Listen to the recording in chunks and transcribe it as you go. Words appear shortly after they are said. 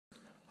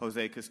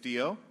Jose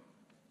Castillo.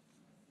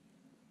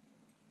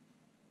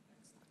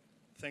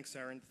 Thanks,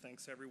 Aaron.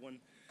 Thanks, everyone.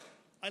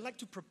 I'd like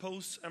to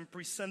propose and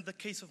present the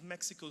case of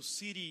Mexico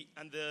City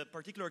and the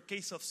particular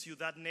case of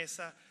Ciudad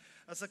Neza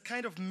as a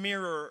kind of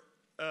mirror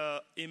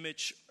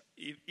image,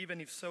 even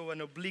if so,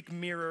 an oblique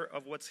mirror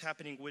of what's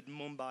happening with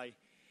Mumbai,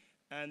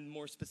 and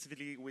more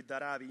specifically with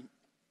Dharavi.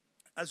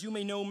 As you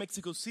may know,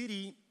 Mexico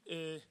City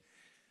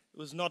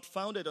was not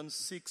founded on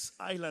 6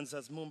 islands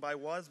as Mumbai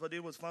was, but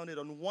it was founded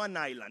on one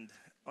island,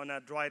 on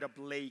a dried up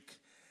lake.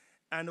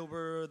 And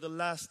over the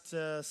last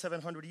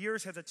 700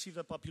 years has achieved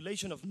a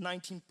population of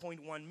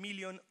 19.1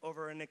 million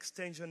over an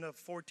extension of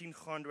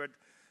 1,400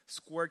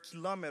 square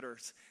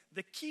kilometers.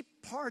 The key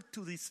part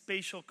to the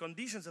spatial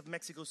conditions of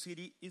Mexico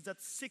City is that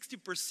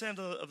 60%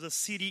 of the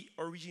city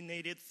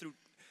originated through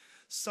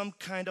some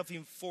kind of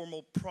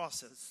informal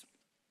process.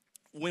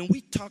 When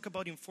we talk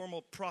about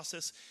informal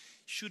process,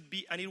 should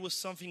be, and it was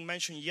something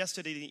mentioned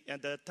yesterday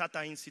at the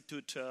Tata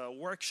Institute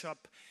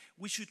workshop,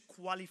 we should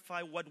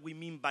qualify what we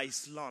mean by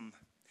slum.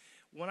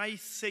 When I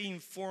say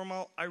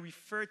informal, I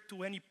refer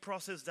to any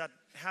process that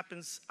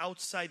happens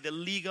outside the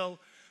legal,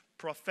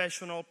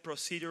 professional,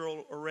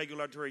 procedural, or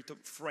regulatory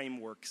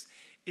frameworks.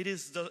 It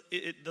is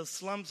the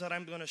slums that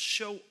I'm going to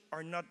show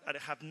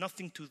have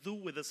nothing to do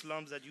with the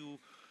slums that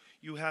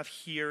you have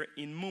here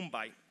in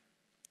Mumbai.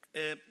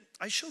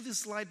 I show this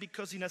slide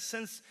because, in a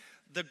sense,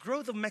 the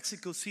growth of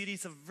Mexico City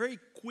is a very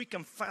quick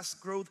and fast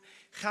growth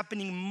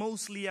happening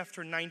mostly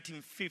after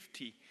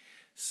 1950.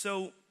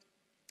 So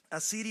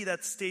a city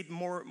that stayed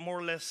more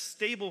or less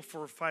stable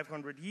for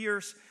 500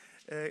 years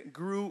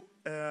grew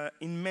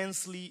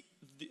immensely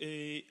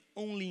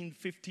only in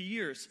 50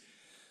 years.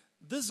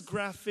 This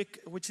graphic,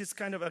 which is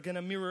kind of, again,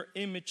 a mirror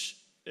image,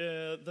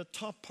 the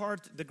top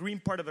part, the green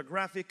part of a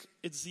graphic,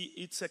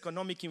 it's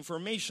economic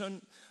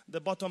information.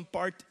 The bottom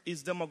part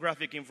is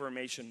demographic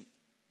information.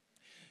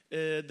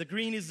 The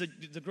green is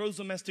the gross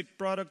domestic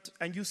product,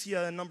 and you see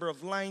a number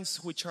of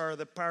lines, which are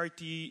the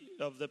parity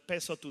of the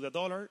peso to the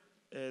dollar,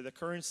 the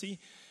currency,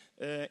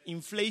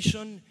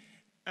 inflation,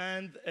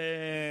 and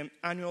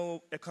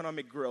annual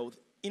economic growth.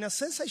 In a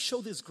sense, I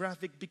show this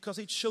graphic because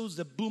it shows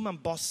the boom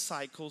and bust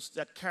cycles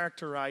that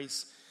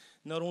characterize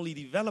not only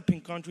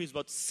developing countries,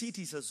 but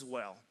cities as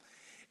well.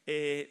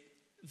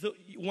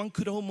 One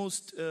could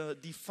almost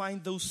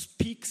define those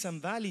peaks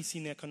and valleys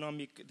in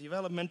economic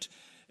development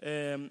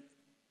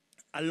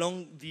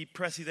along the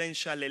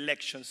presidential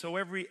election. So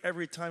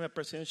every time a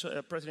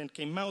president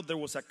came out, there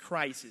was a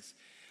crisis.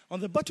 On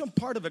the bottom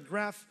part of the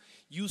graph,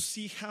 you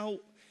see how,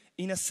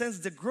 in a sense,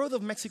 the growth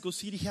of Mexico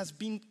City has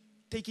been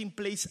taking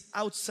place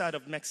outside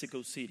of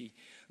Mexico City.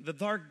 The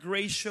dark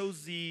gray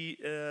shows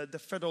the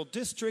federal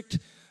district.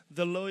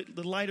 The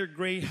lighter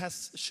gray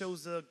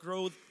shows the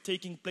growth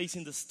taking place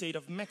in the state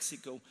of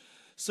Mexico.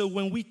 So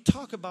when we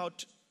talk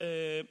about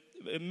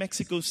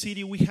Mexico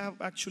City, we have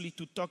actually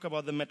to talk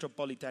about the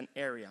metropolitan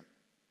area.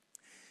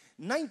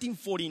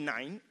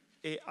 1949,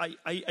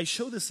 I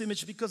show this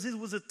image because this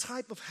was a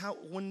type of how,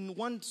 when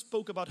one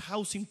spoke about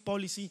housing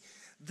policy,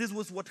 this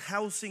was what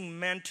housing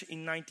meant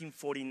in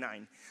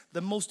 1949. The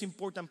most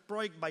important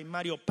project by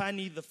Mario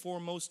Pani, the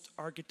foremost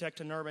architect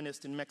and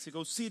urbanist in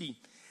Mexico City.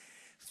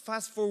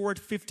 Fast forward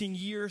 15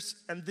 years,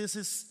 and this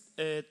is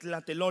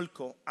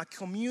Tlatelolco, a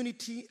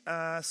community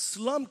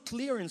slum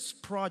clearance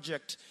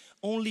project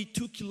only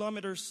 2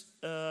 kilometers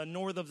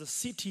north of the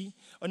city,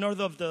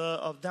 north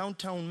of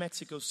downtown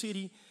Mexico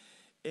City.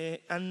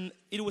 And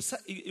it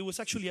was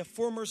actually a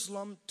former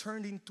slum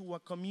turned into a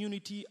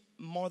community,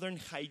 modern,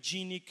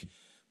 hygienic,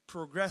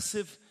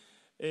 progressive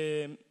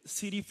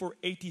city for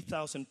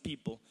 80,000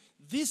 people.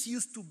 This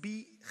used to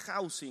be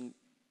housing.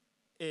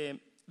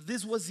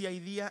 This was the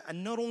idea,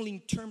 and not only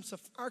in terms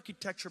of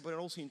architecture, but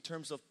also in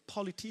terms of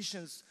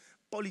politicians,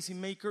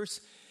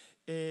 policymakers.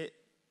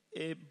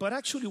 But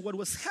actually what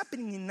was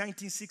happening in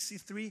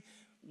 1963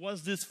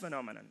 was this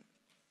phenomenon.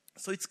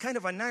 So it's kind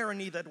of an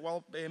irony that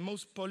while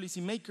most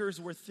policymakers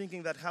were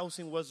thinking that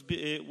housing was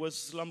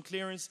slum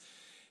clearance,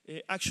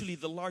 actually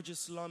the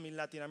largest slum in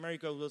Latin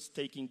America was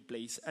taking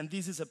place. And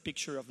this is a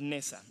picture of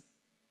Neza.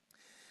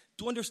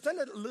 To understand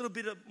a little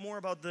bit more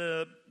about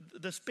the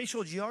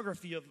spatial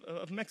geography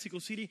of Mexico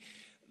City,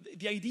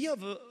 the idea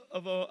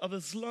of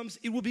a slums,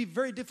 it would be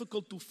very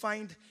difficult to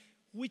find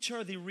which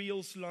are the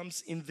real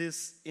slums in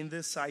this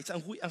sites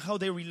and how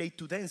they relate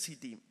to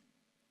density.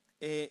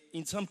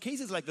 In some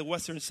cases, like the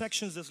western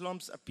sections, the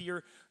slums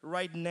appear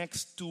right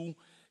next to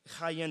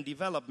high-end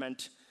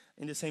development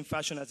in the same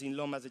fashion as in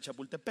Lomas de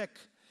Chapultepec.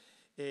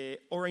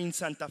 Or in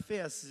Santa Fe,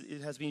 as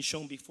it has been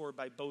shown before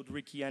by both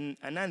Ricky and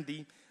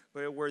Andy,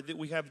 where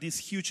we have these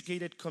huge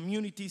gated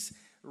communities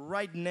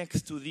right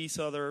next to these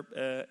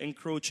other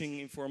encroaching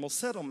informal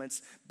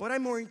settlements. But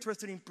I'm more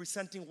interested in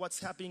presenting what's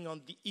happening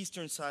on the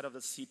eastern side of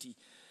the city.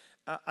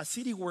 A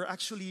city where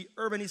actually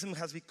urbanism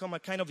has become a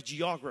kind of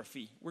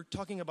geography. We're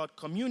talking about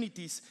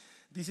communities.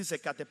 This is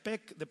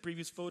Ecatepec. The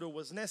previous photo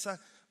was Neza.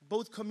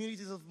 Both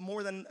communities of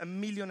more than 1.5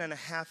 million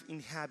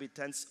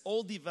inhabitants,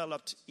 all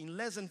developed in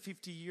less than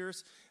 50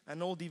 years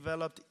and all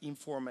developed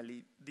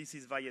informally. This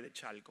is Valle de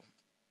Chalco.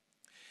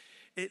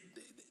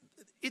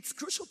 it's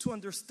crucial to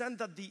understand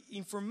that the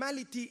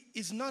informality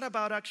is not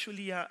about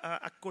actually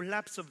a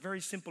collapse of very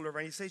simple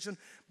organization,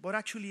 but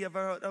actually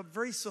about a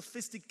very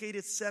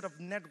sophisticated set of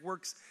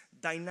networks,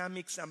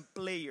 dynamics, and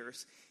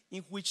players,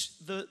 in which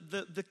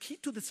the key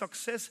to the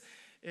success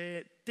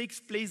takes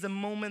place the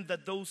moment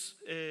that those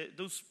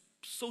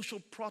social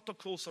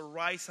protocols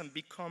arise and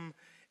become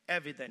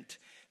evident.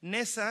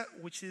 NESA,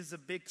 which is a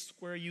big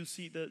square you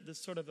see, the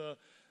sort of the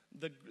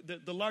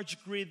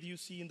large grid you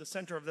see in the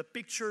center of the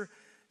picture,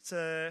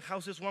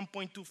 houses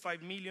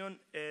 1.25 million,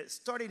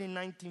 started in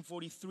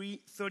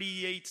 1943,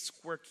 38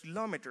 square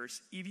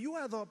kilometers. If you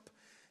add up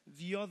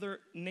the other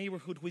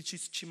neighborhood, which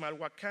is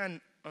Chimalhuacan,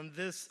 on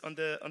this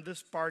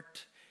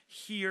part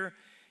here,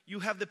 you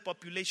have the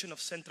population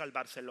of central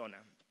Barcelona.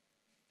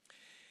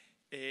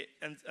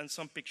 And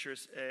some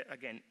pictures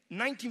again.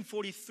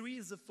 1943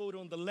 is the photo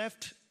on the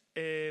left,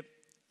 a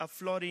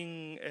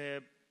flooding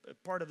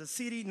part of the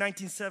city.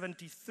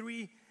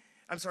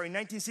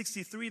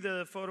 1963,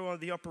 the photo on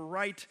the upper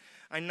right,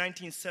 and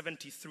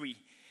 1973.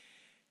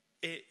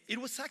 It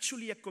was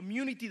actually a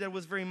community that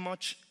was very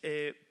much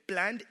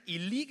planned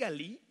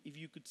illegally, if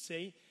you could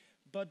say,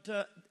 but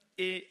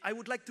I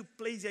would like to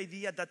place the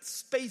idea that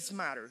space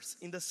matters,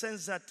 in the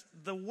sense that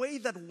the way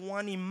that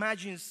one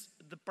imagines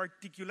the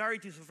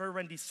particularities of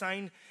urban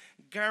design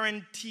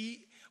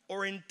guarantee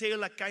or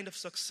entail a kind of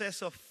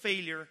success or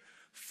failure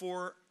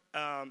for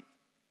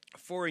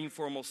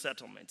informal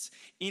settlements.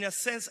 In a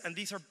sense, and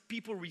these are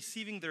people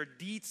receiving their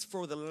deeds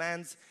for the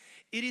lands,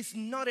 it is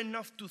not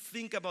enough to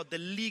think about the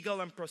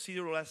legal and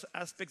procedural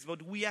aspects,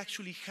 but we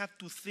actually have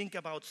to think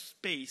about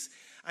space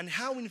and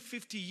how in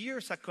 50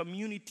 years a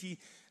community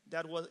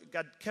that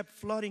kept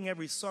flooding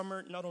every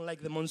summer, not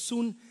unlike the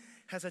monsoon,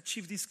 has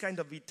achieved this kind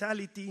of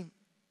vitality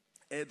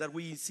that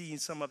we see in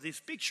some of these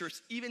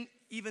pictures, even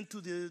to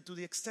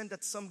the extent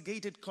that some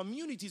gated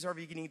communities are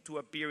beginning to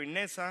appear in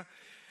NESA,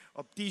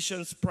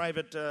 opticians,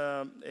 private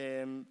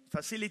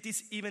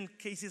facilities, even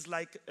cases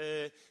like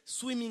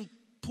swimming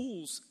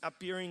pools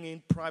appearing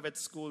in private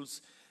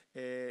schools,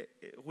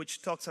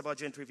 which talks about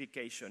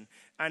gentrification,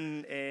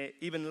 and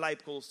even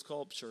lipo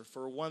sculpture.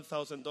 For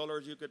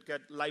 $1,000, you could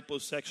get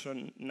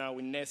liposuction now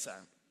in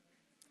NESA.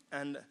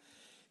 And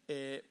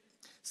in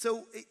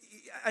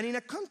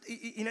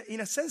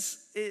a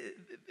sense,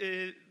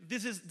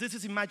 this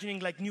is imagining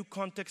like new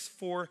context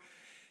for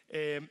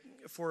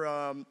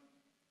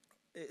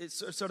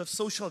sort of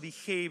social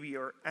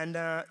behavior. And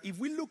if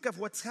we look at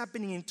what's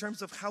happening in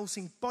terms of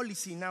housing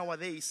policy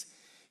nowadays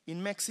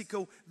in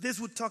Mexico, this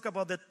would talk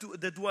about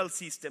the dual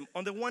system.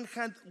 On the one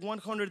hand,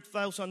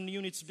 100,000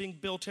 units being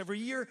built every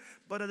year,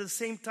 but at the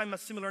same time, a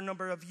similar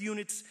number of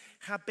units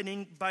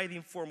happening by the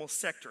informal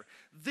sector.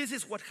 This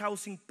is what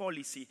housing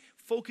policy,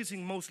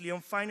 focusing mostly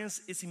on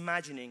finance, is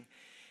imagining.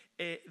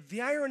 The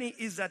irony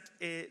is that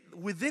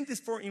within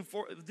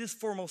these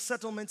formal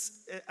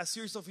settlements, a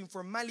series of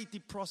informality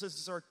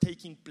processes are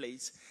taking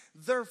place.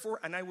 Therefore,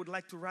 and I would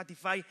like to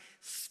ratify,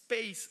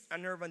 space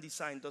and urban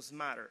design does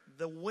matter.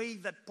 The way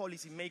that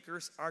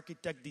policymakers,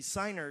 architects,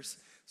 designers,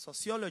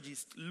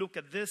 sociologists look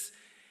at this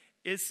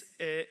is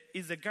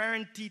a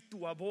guarantee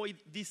to avoid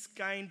this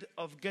kind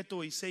of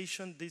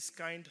ghettoization, this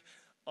kind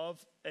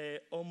of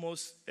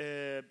almost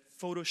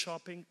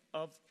photoshopping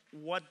of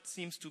what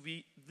seems to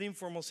be the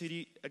informal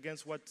city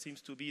against what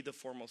seems to be the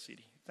formal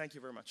city. Thank you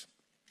very much.